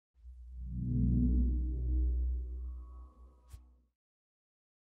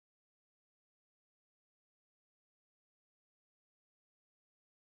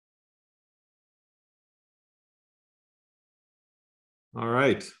All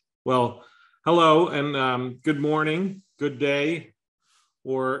right. Well, hello and good morning, good day,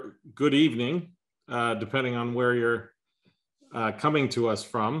 or good evening, depending on where you're coming to us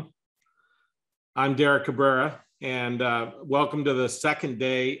from. I'm Derek Cabrera, and welcome to the second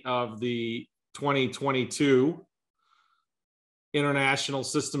day of the 2022 International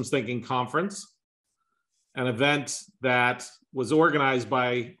Systems Thinking Conference, an event that was organized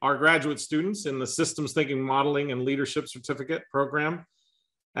by our graduate students in the Systems Thinking Modeling and Leadership Certificate program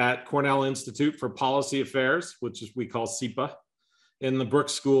at Cornell Institute for Policy Affairs, which we call SIPA, in the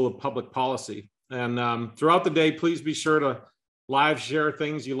Brooks School of Public Policy. And throughout the day, please be sure to live share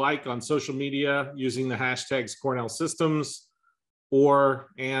things you like on social media using the hashtags Cornell Systems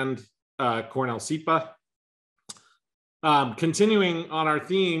and Cornell SIPA. Continuing on our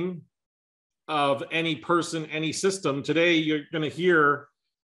theme of any person, any system, today you're going to hear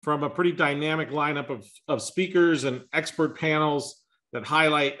from a pretty dynamic lineup of speakers and expert panels that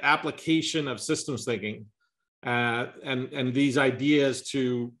highlight application of systems thinking and these ideas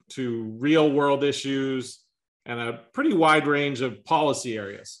to real world issues and a pretty wide range of policy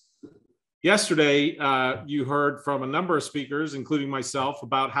areas. Yesterday, you heard from a number of speakers, including myself,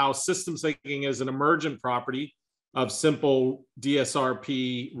 about how systems thinking is an emergent property of simple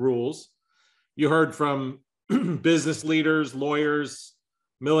DSRP rules. You heard from business leaders, lawyers,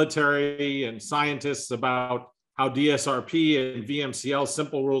 military, and scientists about how DSRP and VMCL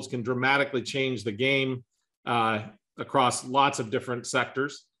simple rules can dramatically change the game across lots of different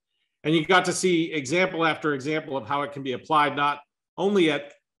sectors. And you got to see example after example of how it can be applied not only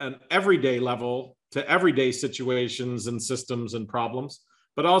at an everyday level to everyday situations and systems and problems,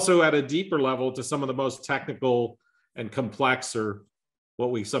 but also at a deeper level to some of the most technical and complex, or what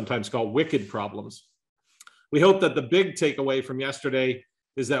we sometimes call wicked problems. We hope that the big takeaway from yesterday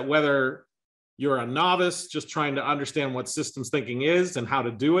is that whether you're a novice just trying to understand what systems thinking is and how to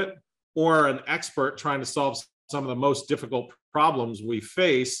do it, or an expert trying to solve some of the most difficult problems we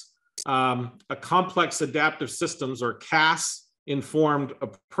face, a complex adaptive systems or CAS informed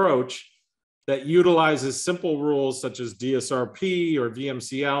approach that utilizes simple rules such as DSRP or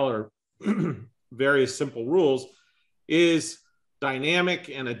VMCL or various simple rules is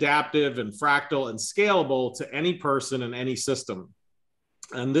dynamic and adaptive and fractal and scalable to any person and any system.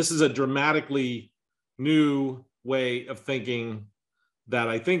 And this is a dramatically new way of thinking that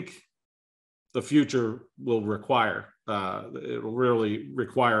I think the future will require. It will really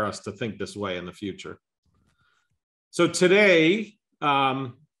require us to think this way in the future. So today,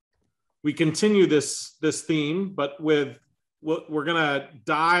 we continue this theme, but we're gonna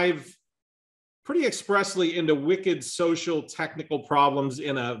dive pretty expressly into wicked social technical problems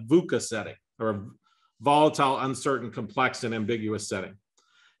in a VUCA setting, or a volatile, uncertain, complex, and ambiguous setting.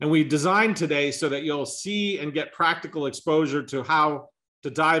 And we designed today so that you'll see and get practical exposure to how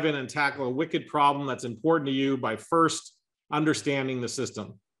to dive in and tackle a wicked problem that's important to you by first understanding the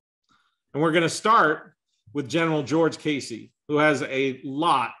system. And we're going to start with General George Casey, who has a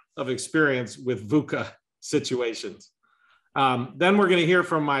lot of experience with VUCA situations. Then we're going to hear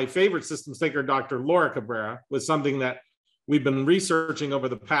from my favorite systems thinker, Dr. Laura Cabrera, with something that we've been researching over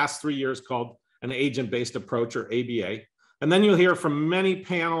the past 3 years called an agent-based approach, or ABA. And then you'll hear from many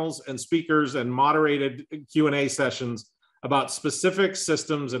panels and speakers and moderated Q&A sessions about specific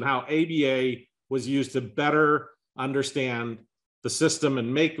systems and how ABA was used to better understand the system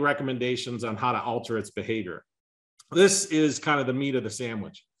and make recommendations on how to alter its behavior. This is kind of the meat of the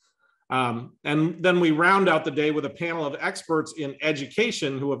sandwich. And then we round out the day with a panel of experts in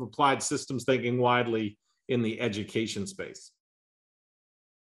education who have applied systems thinking widely in the education space.